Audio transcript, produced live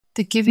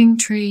The Giving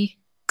Tree,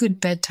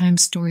 Good Bedtime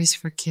Stories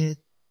for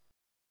Kids.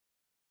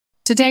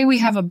 Today we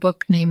have a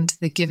book named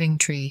The Giving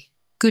Tree,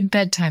 Good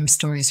Bedtime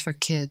Stories for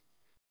Kids.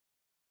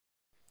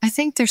 I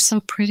think they're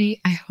so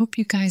pretty. I hope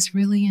you guys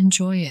really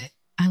enjoy it.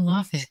 I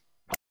love it.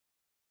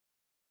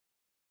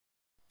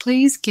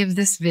 Please give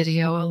this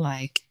video a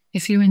like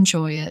if you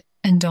enjoy it,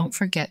 and don't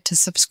forget to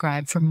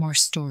subscribe for more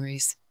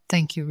stories.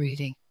 Thank you,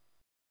 reading.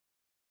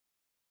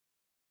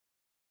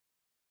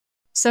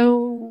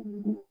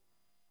 So,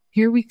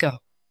 here we go.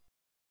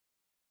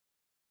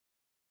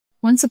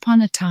 Once upon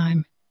a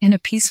time, in a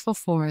peaceful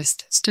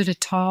forest, stood a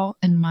tall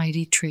and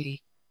mighty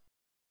tree.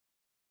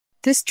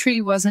 This tree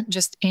wasn't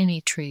just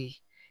any tree.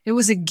 It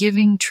was a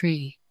giving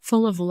tree,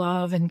 full of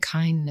love and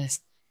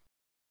kindness.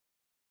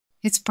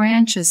 Its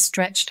branches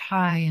stretched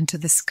high into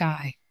the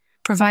sky,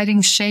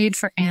 providing shade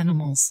for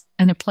animals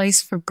and a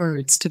place for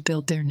birds to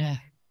build their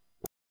nest.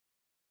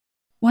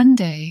 One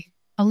day,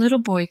 a little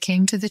boy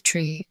came to the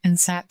tree and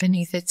sat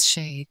beneath its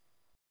shade.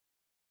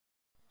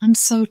 "I'm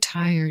so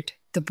tired,"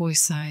 the boy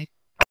sighed.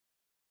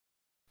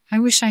 "I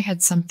wish I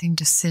had something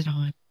to sit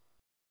on."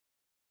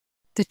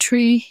 The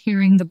tree,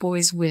 hearing the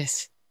boy's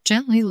wish,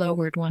 gently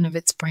lowered one of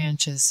its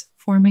branches,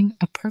 forming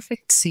a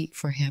perfect seat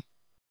for him.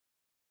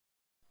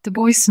 The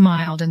boy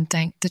smiled and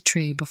thanked the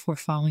tree before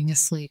falling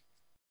asleep.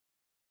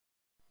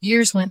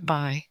 Years went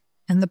by,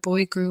 and the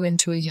boy grew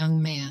into a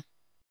young man.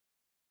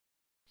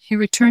 He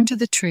returned to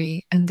the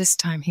tree, and this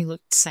time he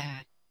looked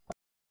sad.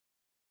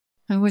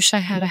 "I wish I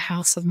had a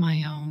house of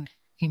my own,"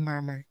 he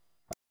murmured.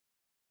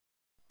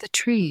 The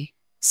tree,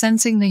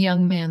 sensing the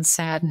young man's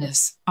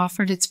sadness,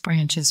 offered its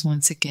branches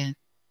once again.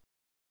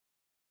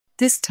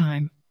 This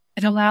time,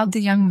 it allowed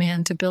the young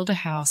man to build a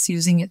house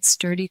using its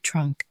sturdy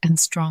trunk and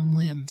strong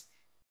limbs.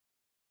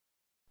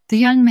 The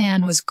young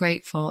man was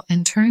grateful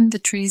and turned the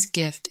tree's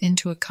gift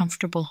into a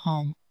comfortable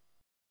home.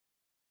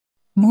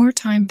 More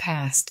time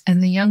passed,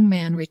 and the young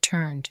man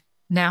returned,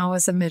 now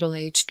as a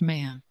middle-aged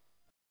man.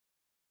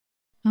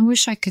 "I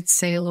wish I could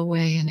sail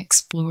away and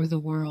explore the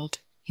world,"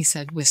 he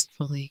said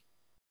wistfully.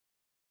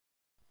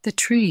 The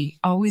tree,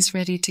 always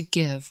ready to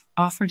give,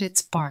 offered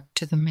its bark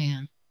to the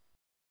man.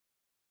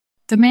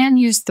 The man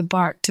used the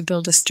bark to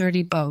build a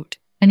sturdy boat,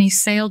 and he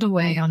sailed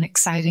away on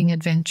exciting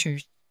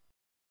adventures.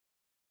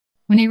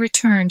 When he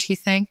returned, he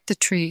thanked the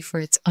tree for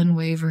its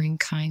unwavering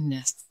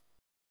kindness.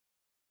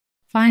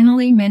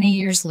 Finally, many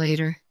years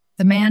later,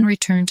 the man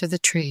returned to the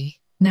tree,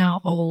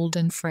 now old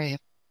and frail.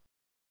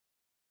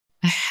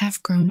 "I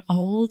have grown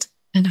old,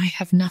 and I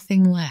have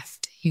nothing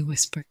left," he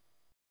whispered.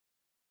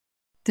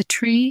 The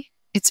tree,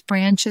 its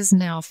branches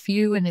now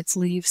few and its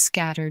leaves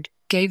scattered,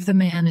 gave the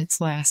man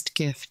its last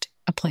gift,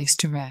 a place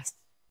to rest.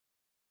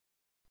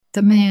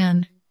 The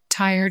man,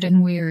 tired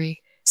and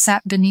weary,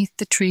 sat beneath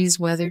the tree's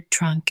weathered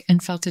trunk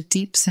and felt a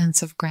deep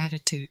sense of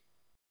gratitude.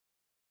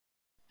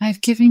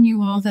 "I've given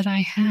you all that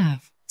I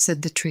have,"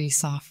 said the tree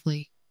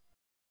softly.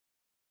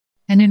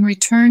 "And in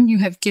return you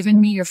have given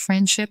me your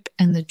friendship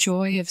and the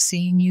joy of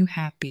seeing you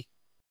happy."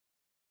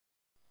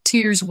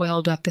 Tears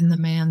welled up in the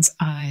man's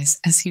eyes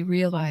as he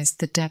realized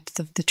the depth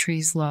of the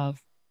tree's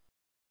love.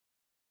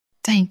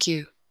 "Thank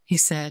you," he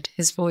said,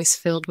 his voice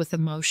filled with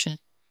emotion.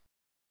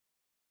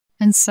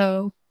 And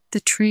so, the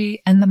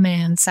tree and the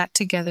man sat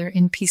together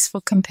in peaceful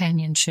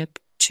companionship,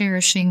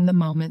 cherishing the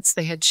moments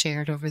they had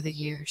shared over the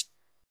years.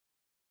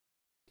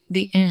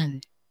 The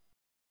end.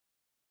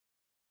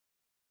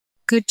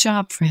 Good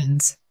job,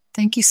 friends.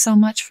 Thank you so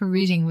much for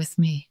reading with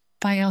me.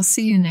 Bye, I'll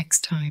see you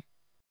next time.